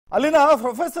ಅಲ್ಲಿನ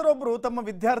ಪ್ರೊಫೆಸರ್ ಒಬ್ಬರು ತಮ್ಮ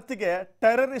ವಿದ್ಯಾರ್ಥಿಗೆ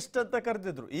ಟೆರರಿಸ್ಟ್ ಅಂತ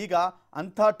ಕರೆದಿದ್ರು. ಈಗ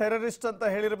ಅಂಥ ಟೆರರಿಸ್ಟ್ ಅಂತ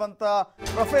ಹೇಳಿರುವಂತ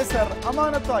ಪ್ರೊಫೆಸರ್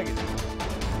ಅಮಾನತು ಆಗಿದೆ.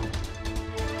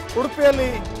 ಉಡುಪಿಯಲ್ಲಿ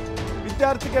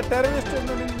ವಿದ್ಯಾರ್ಥಿಗೆ ಟೆರರಿಸ್ಟ್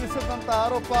ಎಂದು ನಿಂದಿಸಿದಂತ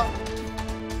ಆರೋಪ,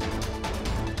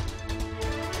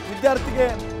 ವಿದ್ಯಾರ್ಥಿಗೆ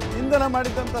ನಿಂದನೆ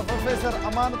ಮಾಡಿದಂತ ಪ್ರೊಫೆಸರ್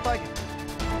ಅಮಾನತಾಗಿದೆ.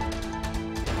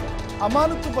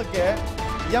 ಅಮಾನತು ಬಗ್ಗೆ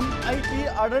ಎಂಐಟಿ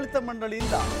ಆಡಳಿತ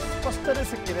ಮಂಡಳಿಯಿಂದ ಸ್ಪಷ್ಟನೆ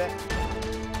ಸಿಕ್ಕಿದೆ.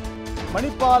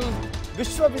 ಮಣಿಪಾಲ್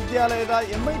ವಿಶ್ವವಿದ್ಯಾಲಯದ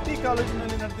ಎಂಐಟಿ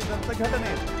ಕಾಲೇಜಿನಲ್ಲಿ ನಡೆದಿದ್ದಂಥ ಘಟನೆ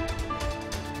ಇದು.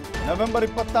 ನವೆಂಬರ್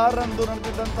 26ರಂದು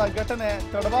ನಡೆದಿದ್ದಂಥ ಘಟನೆ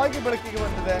ತಡವಾಗಿ ಬೆಳಕಿಗೆ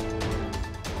ಬಂದಿದೆ.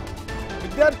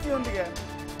 ವಿದ್ಯಾರ್ಥಿಯೊಂದಿಗೆ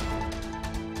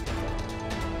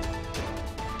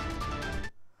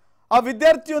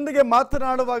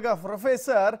ಮಾತನಾಡುವಾಗ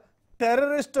ಪ್ರೊಫೆಸರ್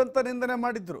ಟೆರರಿಸ್ಟ್ ಅಂತ ನಿಂದನೆ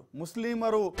ಮಾಡಿದ್ರು.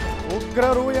 ಮುಸ್ಲಿಮರು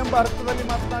ಉಗ್ರರು ಎಂಬ ಅರ್ಥದಲ್ಲಿ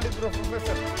ಮಾತನಾಡಿದ್ರು.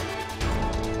 ಪ್ರೊಫೆಸರ್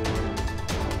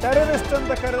ಟೆರರಿಸ್ಟ್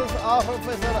ಅಂತ ಕರೆದ ಆ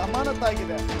ಪ್ರೊಫೆಸರ್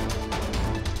ಅಮಾನತಾಗಿದೆ.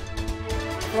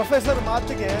 ಪ್ರೊಫೆಸರ್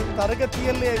ಮಾತಿಗೆ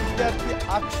ತರಗತಿಯಲ್ಲಿ ವಿದ್ಯಾರ್ಥಿ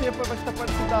ಆಕ್ಷೇಪ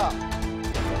ವ್ಯಕ್ತಪಡಿಸಿದ.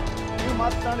 ನೀವು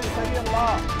ಮಾತನಾಡಿದ ಸರಿಯಲ್ಲ,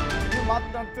 ನೀವು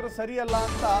ಮಾತನಾಡ್ತಿರೋ ಸರಿಯಲ್ಲ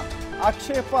ಅಂತ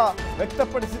ಆಕ್ಷೇಪ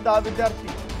ವ್ಯಕ್ತಪಡಿಸಿದ ಆ ವಿದ್ಯಾರ್ಥಿ.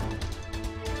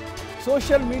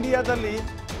 ಸೋಷಿಯಲ್ ಮೀಡಿಯಾದಲ್ಲಿ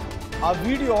ಆ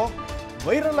ವಿಡಿಯೋ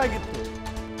ವೈರಲ್ ಆಗಿತ್ತು.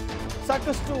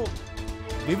 ಸಾಕಷ್ಟು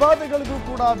ವಿವಾದಗಳಿಗೂ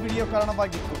ಕೂಡ ಆ ವಿಡಿಯೋ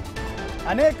ಕಾರಣವಾಗಿತ್ತು.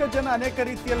 ಅನೇಕ ಜನ ಅನೇಕ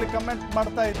ರೀತಿಯಲ್ಲಿ ಕಮೆಂಟ್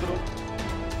ಮಾಡ್ತಾ ಇದ್ರು.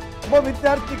 ಒಬ್ಬ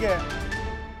ವಿದ್ಯಾರ್ಥಿಗೆ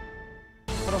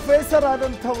ಪ್ರೊಫೆಸರ್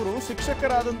ಆದಂಥವರು,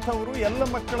 ಶಿಕ್ಷಕರಾದಂಥವರು ಎಲ್ಲ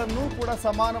ಮಕ್ಕಳನ್ನೂ ಕೂಡ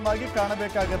ಸಮಾನವಾಗಿ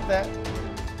ಕಾಣಬೇಕಾಗತ್ತೆ.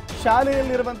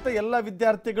 ಶಾಲೆಯಲ್ಲಿರುವಂಥ ಎಲ್ಲ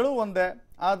ವಿದ್ಯಾರ್ಥಿಗಳು ಒಂದೇ.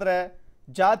 ಆದರೆ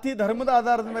ಜಾತಿ ಧರ್ಮದ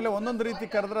ಆಧಾರದ ಮೇಲೆ ಒಂದೊಂದು ರೀತಿ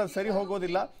ಕರೆದ್ರೆ ಅದು ಸರಿ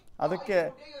ಹೋಗೋದಿಲ್ಲ. ಅದಕ್ಕೆ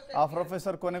ಆ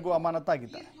ಪ್ರೊಫೆಸರ್ ಕೊನೆಗೂ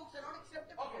ಅಮಾನತಾಗಿದ್ದಾರೆ.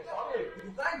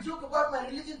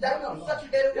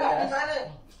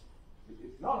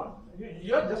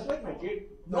 You're just like my kid.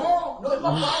 No, if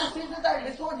my father says that, I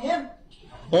disown him.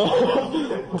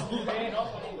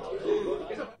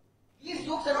 These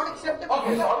jokes are not acceptable.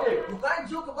 Okay. You can't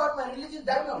joke about my religion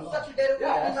that way in such a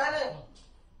terrible manner.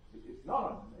 No,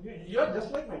 you're just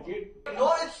like my kid. No,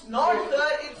 it's not, sir.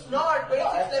 It's not.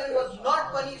 26/11 was not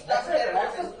funny. It's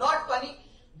not funny.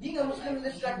 Being a Muslim in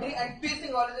this country and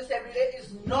facing all of this every day is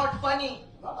not funny.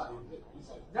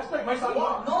 Just like my son.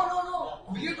 No.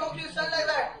 Will you talk to your son like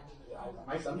that?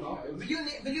 My son, no. Will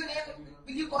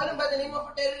you call him by the name of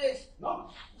a terrorist? No.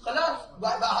 Khalas.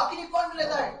 How can you call me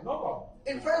like that? No problem.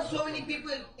 In front of so many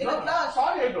people in a class.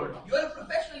 Sorry, I told you. You're a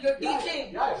professional. You're teaching.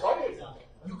 Yeah, sorry.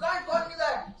 You can't call me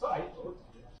that. Sorry.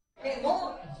 No,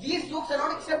 these jokes are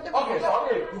not acceptable. Okay,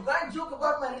 sorry. You can't joke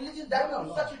about my religion that way in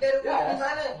such a terrible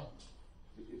manner.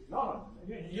 No,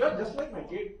 you're just like my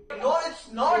kid. No, it's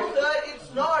not, sir. It's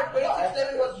not.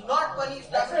 26/11 was not funny.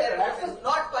 It's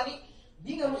not funny.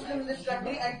 Being a Muslim in this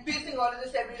country and facing all of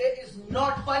this every day is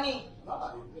not funny.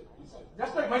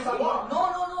 Just like my son. No.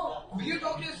 Will you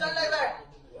talk to your son like that?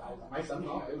 My son,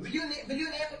 no.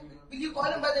 Will you call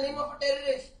him by the name of a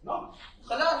terrorist? No.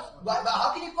 Khalas. How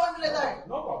can you call me like that?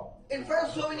 No problem. In front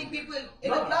of so many people in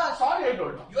a class. Sorry, I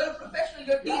told you. You're a professional.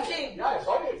 You're teaching. Yeah,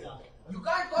 sorry. You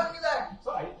can't call me that.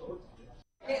 Sorry.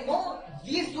 No,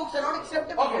 these jokes are not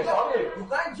acceptable. Okay, sorry. You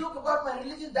can't joke about my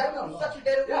religion that way in such a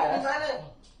terrible manner.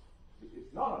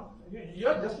 No,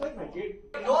 you're just like my kid.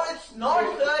 No, it's not,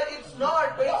 sir. It's not.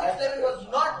 26/11 was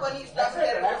not funny. It's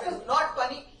not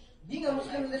funny. Being a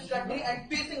Muslim in this country and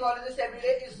facing all of this every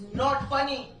day is not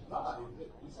funny.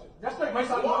 Just like my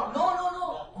son. No.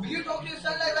 Will you talk to your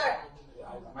son like that?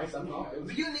 My son, no.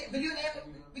 Will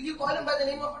you call him by the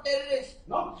name of a terrorist?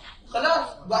 No. Khalas.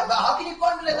 How can you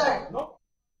call me like that? No.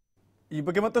 ಈ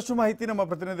ಬಗ್ಗೆ ಮತ್ತಷ್ಟು ಮಾಹಿತಿ ನಮ್ಮ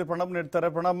ಪ್ರತಿನಿಧಿ ಪ್ರಣಬ್ ನೀಡ್ತಾರೆ.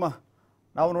 ಪ್ರಣಬ್,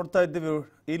 ನಾವು ನೋಡ್ತಾ ಇದ್ದೀವಿ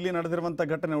ಇಲ್ಲಿ ನಡೆದಿರುವಂಥ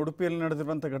ಘಟನೆ, ಉಡುಪಿಯಲ್ಲಿ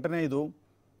ನಡೆದಿರುವಂಥ ಘಟನೆ ಇದು.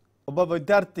 ಒಬ್ಬ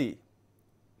ವಿದ್ಯಾರ್ಥಿ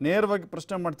ನೇರವಾಗಿ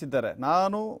ಪ್ರಶ್ನೆ ಮಾಡ್ತಿದ್ದಾರೆ,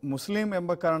 ನಾನು ಮುಸ್ಲಿಂ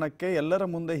ಎಂಬ ಕಾರಣಕ್ಕೆ ಎಲ್ಲರ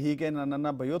ಮುಂದೆ ಹೀಗೆ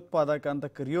ನನ್ನನ್ನು ಭಯೋತ್ಪಾದಕ ಅಂತ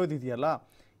ಕರೆಯೋದಿದೆಯಲ್ಲ,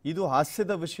 ಇದು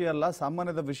ಹಾಸ್ಯದ ವಿಷಯ ಅಲ್ಲ,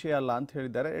 ಸಾಮಾನ್ಯದ ವಿಷಯ ಅಲ್ಲ ಅಂತ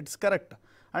ಹೇಳಿದ್ದಾರೆ. It's correct.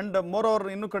 And more over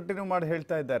ಇನ್ನೂ ಕಂಟಿನ್ಯೂ ಮಾಡಿ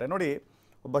ಹೇಳ್ತಾ ಇದ್ದಾರೆ, ನೋಡಿ,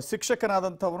 ಒಬ್ಬ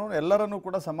ಶಿಕ್ಷಕನಾದಂಥವನು ಎಲ್ಲರನ್ನೂ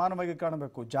ಕೂಡ ಸಮಾನವಾಗಿ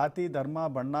ಕಾಣಬೇಕು. ಜಾತಿ, ಧರ್ಮ,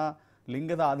 ಬಣ್ಣ,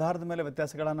 ಲಿಂಗದ ಆಧಾರದ ಮೇಲೆ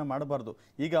ವ್ಯತ್ಯಾಸಗಳನ್ನು ಮಾಡಬಾರ್ದು.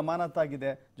 ಈಗ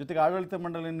ಅಮಾನತಾಗಿದೆ. ಜೊತೆಗೆ ಆಡಳಿತ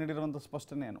ಮಂಡಳಿ ನೀಡಿರುವಂಥ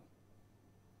ಸ್ಪಷ್ಟನೆ ಏನು?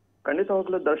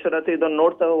 ಖಂಡಿತವಾಗ್ಲೂ ದರ್ಶರಥಿ, ಇದನ್ನು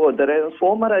ನೋಡ್ತಾ ಹೋದರೆ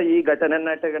ಸೋಮವಾರ ಈ ಘಟನೆ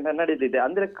ನಡೆದಿದೆ.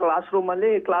 ಅಂದ್ರೆ ಕ್ಲಾಸ್ ರೂಮ್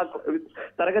ಅಲ್ಲಿ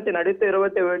ತರಗತಿ ನಡೀತಾ ಇರುವ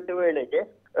ವೇಳೆಗೆ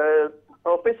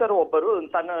ಪ್ರೊಫೆಸರ್ ಒಬ್ಬರು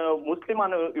ತನ್ನ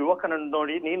ಮುಸ್ಲಿಮಾನ ಯುವಕನನ್ನು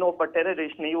ನೋಡಿ, ನೀನು ಒಬ್ಬ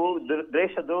ಟೆರರಿಸ್ಟ್, ನೀವು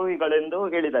ದೇಶದ್ರೋಹಿಗಳೆಂದು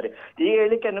ಹೇಳಿದ್ದಾರೆ. ಈ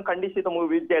ಹೇಳಿಕೆಯನ್ನು ಖಂಡಿಸಿದ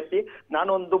ವಿದ್ಯಾರ್ಥಿ,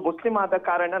 ನಾನೊಂದು ಮುಸ್ಲಿಂ ಆದ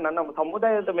ಕಾರಣ ನನ್ನ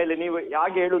ಸಮುದಾಯದ ಮೇಲೆ ನೀವು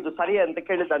ಯಾಕೆ ಹೇಳುವುದು ಸರಿ ಅಂತ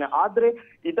ಕೇಳಿದ್ದಾನೆ. ಆದ್ರೆ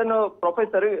ಇದನ್ನು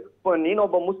ಪ್ರೊಫೆಸರ್,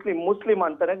 ನೀನೊಬ್ಬ ಮುಸ್ಲಿಂ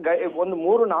ಅಂತಾನೆ ಒಂದು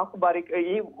 3-4 ಬಾರಿ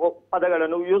ಈ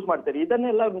ಪದಗಳನ್ನು ಯೂಸ್ ಮಾಡ್ತಾರೆ.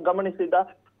 ಇದನ್ನೆಲ್ಲ ಗಮನಿಸಿದ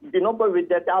ಇನ್ನೊಬ್ಬ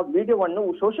ವಿದ್ಯಾರ್ಥಿ ಆ ವಿಡಿಯೋವನ್ನು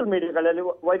ಸೋಷಿಯಲ್ ಮೀಡಿಯಾಗಳಲ್ಲಿ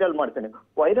ವೈರಲ್ ಮಾಡ್ತಾನೆ.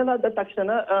 ವೈರಲ್ ಆದ ತಕ್ಷಣ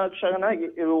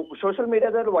ಸೋಷಿಯಲ್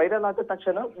ಮೀಡಿಯಾದಲ್ಲಿ ವೈರಲ್ ಆದ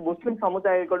ತಕ್ಷಣ ಮುಸ್ಲಿಂ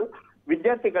ಸಮುದಾಯಗಳು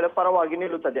ವಿದ್ಯಾರ್ಥಿಗಳ ಪರವಾಗಿ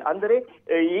ನಿಲ್ಲುತ್ತದೆ. ಅಂದರೆ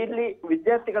ಇಲ್ಲಿ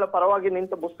ವಿದ್ಯಾರ್ಥಿಗಳ ಪರವಾಗಿ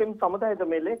ನಿಂತ ಮುಸ್ಲಿಂ ಸಮುದಾಯದ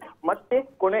ಮೇಲೆ ಮತ್ತೆ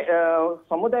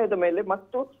ಸಮುದಾಯದ ಮೇಲೆ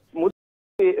ಮತ್ತು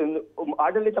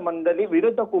ಆಡಳಿತ ಮಂಡಳಿ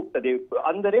ವಿರುದ್ಧ ಕೂಗ್ತದೆ.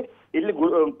 ಅಂದರೆ ಇಲ್ಲಿ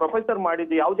ಪ್ರೊಫೆಸರ್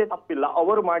ಮಾಡಿದ್ದು ಯಾವುದೇ ತಪ್ಪಿಲ್ಲ,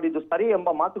 ಅವರು ಮಾಡಿದ್ದು ಸರಿ ಎಂಬ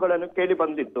ಮಾತುಗಳನ್ನು ಕೇಳಿ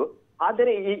ಬಂದಿತ್ತು.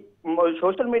 ಆದರೆ ಈ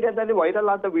ಸೋಷಿಯಲ್ ಮೀಡಿಯಾದಲ್ಲಿ ವೈರಲ್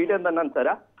ಆದ ವಿಡಿಯೋದ ನಂತರ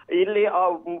ಇಲ್ಲಿ ಆ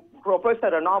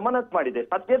ಪ್ರೊಫೆಸರ್ ಅನ್ನು ಅಮಾನತ್ ಮಾಡಿದೆ.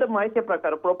 ಸದ್ಯದ ಮಾಹಿತಿಯ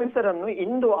ಪ್ರಕಾರ ಪ್ರೊಫೆಸರ್ ಅನ್ನು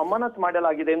ಇಂದು ಅಮಾನತ್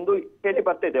ಮಾಡಲಾಗಿದೆ ಎಂದು ಕೇಳಿ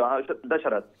ಬರ್ತಿದೆ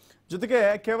ದಶರಥ್. ಜೊತೆಗೆ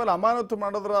ಕೇವಲ ಅಮಾನತು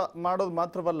ಮಾಡೋದು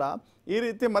ಮಾತ್ರವಲ್ಲ, ಈ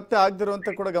ರೀತಿ ಮತ್ತೆ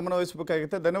ಆಗದಿರುವಂತೆ ಕೂಡ ಗಮನ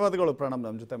ವಹಿಸಬೇಕಾಗುತ್ತೆ. ಧನ್ಯವಾದಗಳು ಪ್ರಣಮ್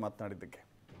ನಮ್ಮ ಜೊತೆ ಮಾತನಾಡಿದ್ದಕ್ಕೆ.